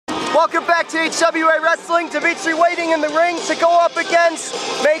Welcome back to HWA Wrestling. Demetri waiting in the ring to go up against,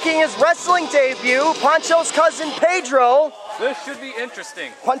 making his wrestling debut, Poncho's cousin Pedro. This should be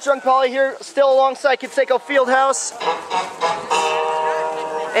interesting. Punch Drunk Polly here, still alongside Conseco Fieldhouse.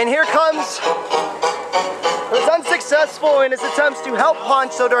 And here comes, was unsuccessful in his attempts to help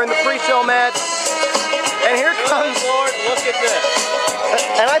Poncho during the pre-show match. And here comes, Lord, look at this.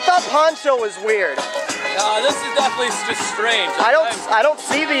 And I thought Poncho was weird. This is definitely just strange. I don't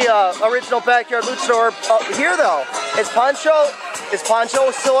see the original Backyard Luchador here though. Is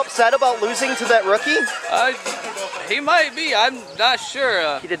Poncho still upset about losing to that rookie? He might be. I'm not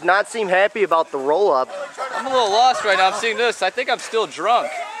sure. He did not seem happy about the roll-up. I'm a little lost right now. I'm seeing this. I think I'm still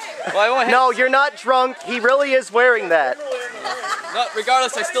drunk. Well, no, you're not drunk. He really is wearing that. No,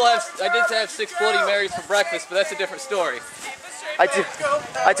 regardless, I did have 6 Bloody Marys for breakfast, but that's a different story. I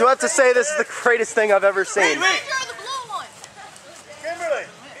do have to say this is the greatest thing I've ever seen. Wait. Kimberly,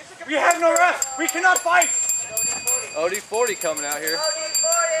 we have no ref. We cannot fight. OD40 coming out here.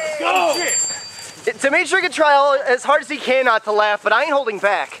 Go! Demetri can try as hard as he can not to laugh, but I ain't holding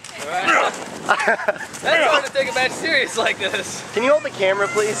back. Right. That's hard to take a match serious like this. Can you hold the camera,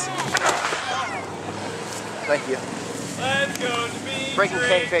 please? Thank you. Let's go, Demetri. Breaking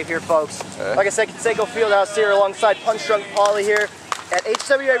kayfabe here, folks. Like I said, Conseco Fieldhouse here alongside Punch Drunk Polly here at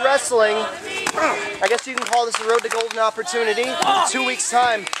HWA Wrestling. I guess you can call this a road to golden opportunity in 2 weeks'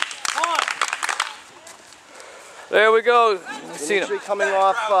 time. There we go. Demetri coming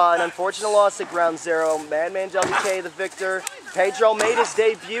off an unfortunate loss at Ground Zero. Madman WK the victor. Pedro made his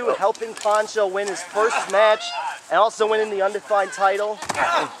debut helping Poncho win his first match and also winning the undefined title.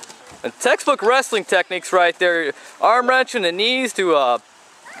 And textbook wrestling techniques right there. Arm wrench in the knees to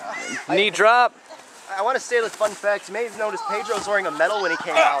knee drop. I want to say this fun fact. You may have noticed Pedro was wearing a medal when he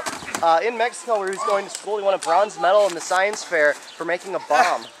came out. In Mexico, where he was going to school, he won a bronze medal in the science fair for making a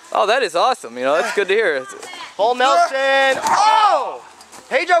bomb. Oh, that is awesome. You know, that's good to hear. Full Nelson. Oh!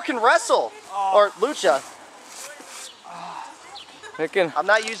 Pedro can wrestle. Or lucha. I'm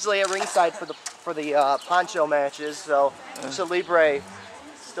not usually at ringside for the Poncho matches, so Lucha Libre is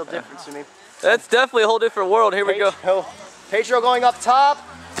still different to me. That's definitely a whole different world. Here we go. Pedro going up top.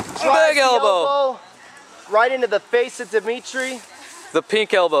 Big elbow. Right into the face of Demetri. The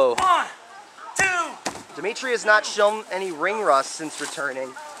pink elbow. 1, 2. Demetri has not shown any ring rust since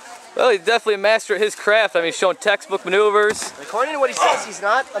returning. Well, he's definitely a master at his craft. I mean, he's showing textbook maneuvers. According to what he says, he's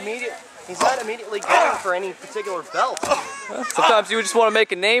not immediately going for any particular belt. Sometimes you just want to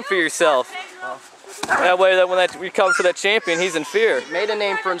make a name for yourself. That way, that when we come for that champion, he's in fear. Made a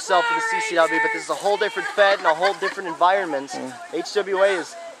name for himself in the CCW, but this is a whole different fed and a whole different environment. HWA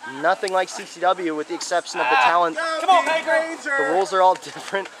is nothing like CCW with the exception of the talent. Come on, Pedro. The rules are all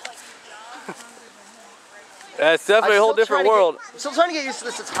different. That's definitely a whole different world. I'm still trying to get used to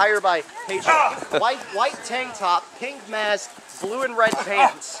this attire by Pedro. White tank top, pink mask, blue and red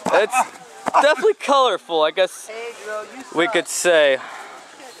pants. It's definitely colorful, I guess we could say.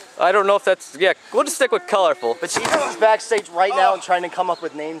 I don't know if that's, yeah, we'll just stick with colorful. But Jesus is backstage right now and trying to come up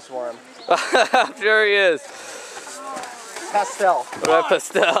with names for him. I'm sure he is. Pastel. Right,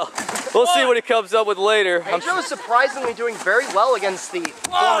 Pastel. We'll see what he comes up with later. Pedro is surprisingly doing very well against the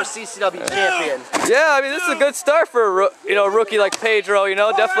former CCW champion. Yeah, I mean, this is a good start for a rookie like Pedro. You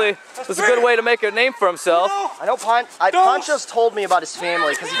know, definitely this is a good way to make a name for himself. I know Poncho's told me about his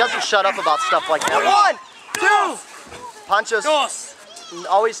family because he doesn't shut up about stuff like that. 1, 2. Poncho's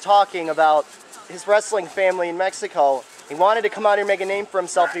always talking about his wrestling family in Mexico. He wanted to come out here and make a name for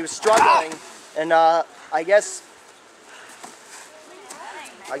himself. He was struggling, and I guess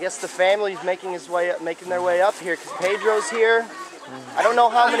the family's making their way up here because Pedro's here. I don't know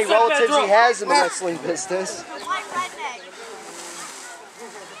how many relatives he has in the wrestling business.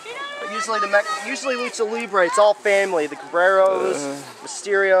 But usually Lucha Libre, it's all family. The Cabreros,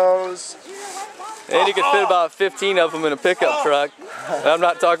 Mysterios. And you could fit about 15 of them in a pickup truck. I'm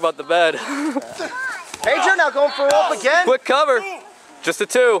not talking about the bed. Pedro now going for a rope again. Quick cover. Just a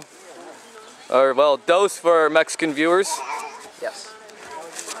 2. Or, well, dos for Mexican viewers. Yes.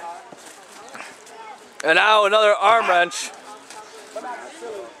 And now another arm wrench.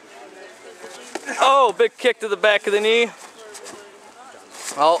 Oh, big kick to the back of the knee.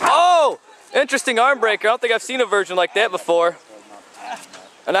 Oh, interesting arm breaker. I don't think I've seen a version like that before.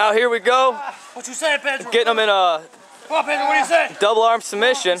 And now here we go. What you say, Pedro? Getting him in a Come on, Pedro, what do you say? double arm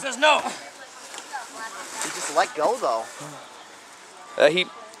submission. He says no. He just let go though.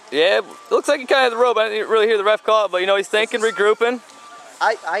 Yeah, looks like he kind of had the rope. I didn't really hear the ref call it, but you know, he's thinking, regrouping.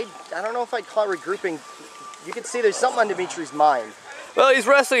 I don't know if I'd call it regrouping. You can see there's something on Demetri's mind. Well, he's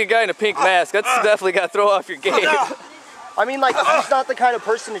wrestling a guy in a pink mask. That's definitely got to throw off your game. I mean, like, he's not the kind of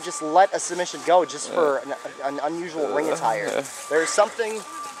person to just let a submission go just for an unusual ring attire. There's something...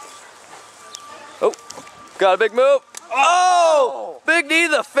 Oh, got a big move. Oh! Big knee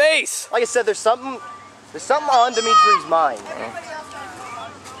to the face. Like I said, there's something on Demetri's mind.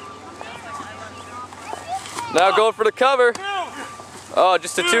 Now going for the cover. Oh,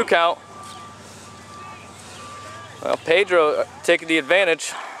 just a 2 count. Well, Pedro taking the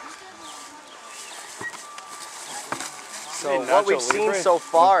advantage. So what we've seen so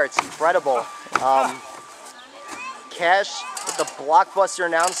far, it's incredible. Cash with the blockbuster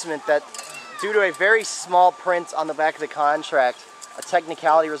announcement that due to a very small print on the back of the contract, a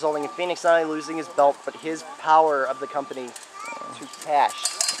technicality resulting in Phoenix not only losing his belt, but his power of the company to Cash.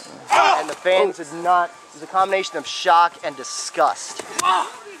 And the fans did not, it was a combination of shock and disgust.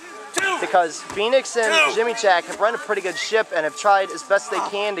 Because Phoenix and Jimmy Jack have run a pretty good ship and have tried as best they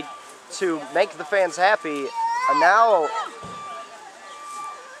can to make the fans happy. And now,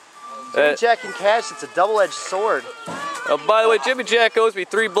 Jimmy Jack and Cash, it's a double-edged sword. By the way, Jimmy Jack owes me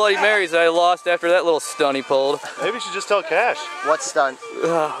 3 Bloody Marys that I lost after that little stunt he pulled. Maybe you should just tell Cash. What stunt?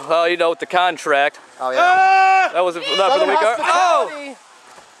 Well, you know, with the contract. Oh, yeah. That wasn't not for the week. Oh!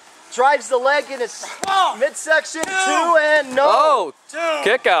 Drives the leg in his midsection, 2 and no. Oh!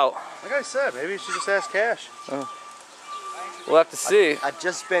 Kick out. Like I said, maybe you should just ask Cash. We'll have to see. I've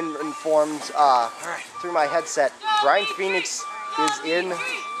just been informed through my headset, Brian Phoenix is in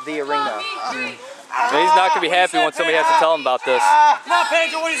the arena. He's not going to be happy when somebody has to tell him about this. Come on,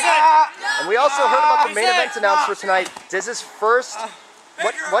 Pedro, what do you say? And we also heard about the main event announced for tonight. Diz's first,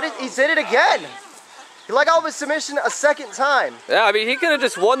 he did it again. He let go of his submission a second time. Yeah, I mean, he could have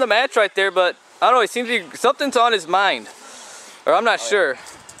just won the match right there, but I don't know, it seems to be, something's on his mind. Or I'm not sure.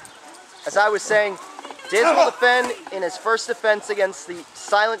 As I was saying, Diz will defend in his first defense against the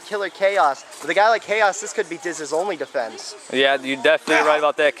silent killer Chaos. With a guy like Chaos, this could be Diz's only defense. Yeah, you're definitely right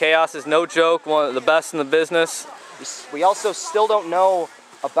about that. Chaos is no joke, one of the best in the business. We also still don't know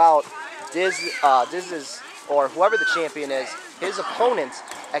about Diz's, or whoever the champion is, his opponent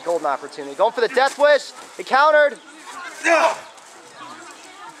at Golden Opportunity. Going for the Death Wish. He countered.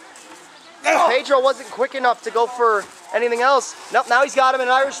 Pedro wasn't quick enough to go for anything else. Nope, now he's got him in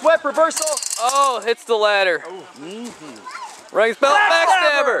an Irish Whip reversal. Oh, hits the ladder. Rings belt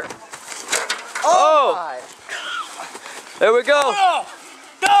backstabber. Oh! My. There we go.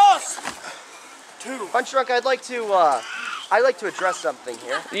 Punch Drunk, I'd like to address something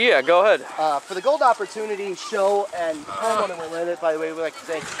here. Yeah, go ahead. For the Gold Opportunity show and everyone that went with it, by the way, we'd like to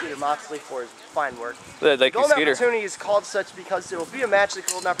thank Scooter Moxley for his fine work. Thank you, Golden Scooter. Opportunity is called such because there will be a match at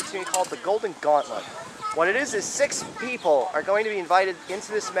the Golden Opportunity called the Golden Gauntlet. What it is 6 people are going to be invited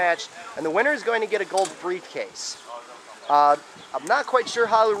into this match, and the winner is going to get a gold briefcase. I'm not quite sure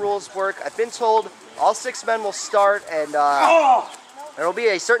how the rules work. I've been told all 6 men will start, and there will be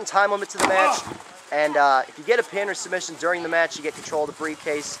a certain time limit to the match. And if you get a pin or submission during the match, you get control of the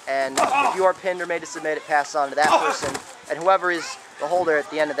briefcase. And if you are pinned or made to submit, it passes on to that person. And whoever is the holder at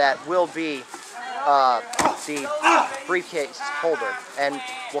the end of that will be the briefcase holder. And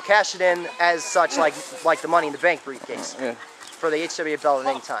we'll cash it in as such, like the Money in the Bank briefcase for the HWA belt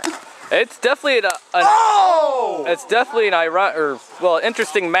at any time. It's definitely it's definitely an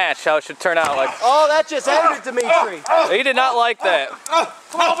interesting match. How it should turn out. Like, that just ended Demetri. He did not like that.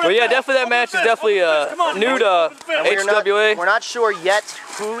 But yeah, definitely that match is definitely new to HWA. We're not sure yet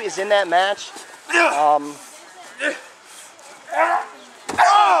who is in that match.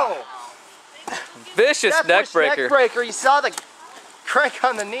 Vicious neck breaker. Neck breaker. You saw the crank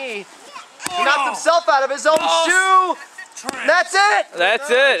on the knee. He knocked himself out of his own shoe. That's it. That's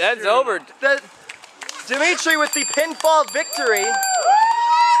it. That's over. Demetri with the pinfall victory.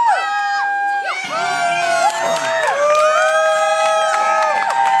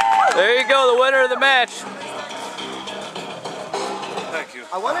 There you go, the winner of the match. Thank you.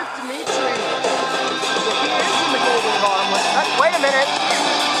 I wonder if Demetri, if he is in the Golden Gauntlet. Wait a minute.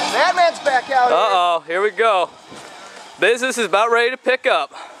 Madman's back out here. Uh-oh, here we go. Business is about ready to pick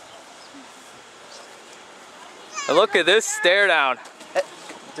up. And look at this stare down.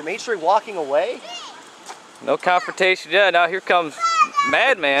 Demetri walking away. No confrontation yet. Now here comes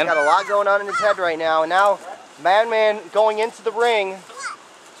Madman. He's got a lot going on in his head right now. And now Madman going into the ring.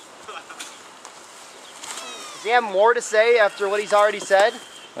 Does he have more to say after what he's already said?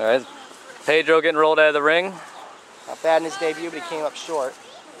 All right, Pedro getting rolled out of the ring. Not bad in his debut, but he came up short.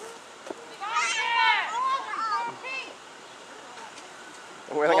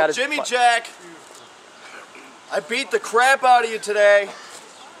 Well, Jimmy Jack, I beat the crap out of you today.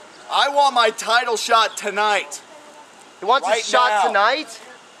 I want my title shot tonight. He wants Right his shot now. tonight?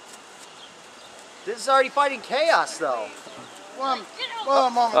 This is already fighting Chaos, though.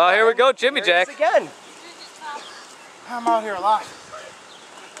 One moment. Oh, here we go, Jimmy There it Jack. is again. I'm out here a lot.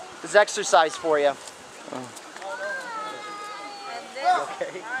 This exercise for you. Well,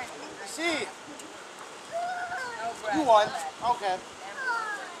 Okay. see, you won. Okay.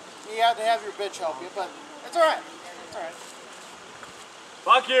 You had to have your bitch help you, but it's all right. It's all right.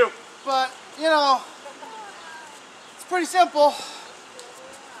 Fuck you. But you know, it's pretty simple.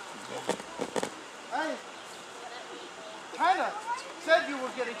 I kind of said you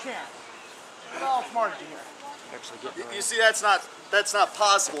would get a chance. But I'll outsmarted you here. You see, that's not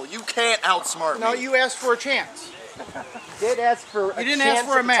possible. You can't outsmart No, me. you asked for a chance. You did ask for a You didn't chance ask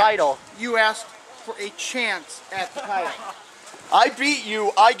for at a the match. title. You asked for a chance at the title. I beat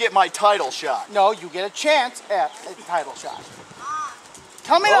you, I get my title shot. No, you get a chance at a title shot.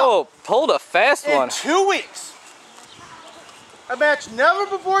 Coming up Oh, pulled a fast in one. 2 weeks, a match never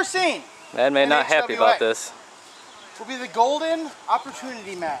before seen Madman in not happy about HWA. this. will be the Golden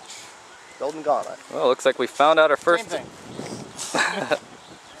Opportunity match. Golden Gauntlet. Well, looks like we found out our first. Same thing.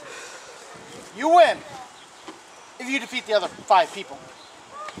 You win if you defeat the other 5 people.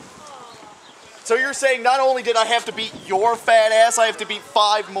 So you're saying not only did I have to beat your fat ass, I have to beat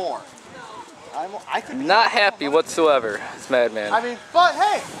 5 more. I could be Not happy whatsoever. It's Madman. I mean, but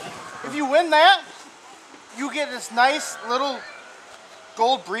hey, if you win that, you get this nice little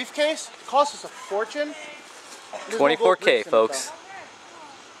gold briefcase. It costs us a fortune. There's no gold 24K, briefs in it, folks. though.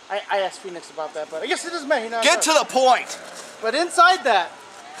 I asked Phoenix about that, but I guess it doesn't matter. You know, Get to the point. But inside that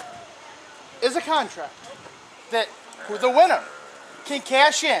is a contract that the winner can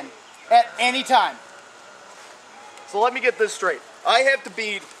cash in at any time. So let me get this straight. I have to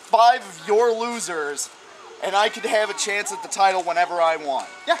beat 5 of your losers, and I could have a chance at the title whenever I want.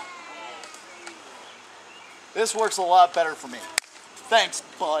 Yeah. This works a lot better for me. Thanks,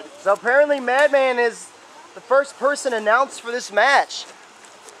 bud. So apparently Madman is the first person announced for this match.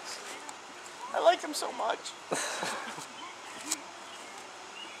 I like him so much.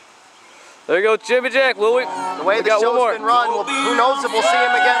 There you go, Jimmy Jack. Will we? The way We the got one show's more. been run, who knows if we'll see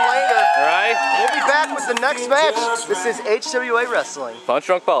him again later. All right. We'll be back with the next match. This is HWA Wrestling. Punch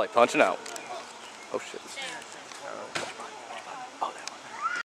Drunk Polly, punching out. Oh shit.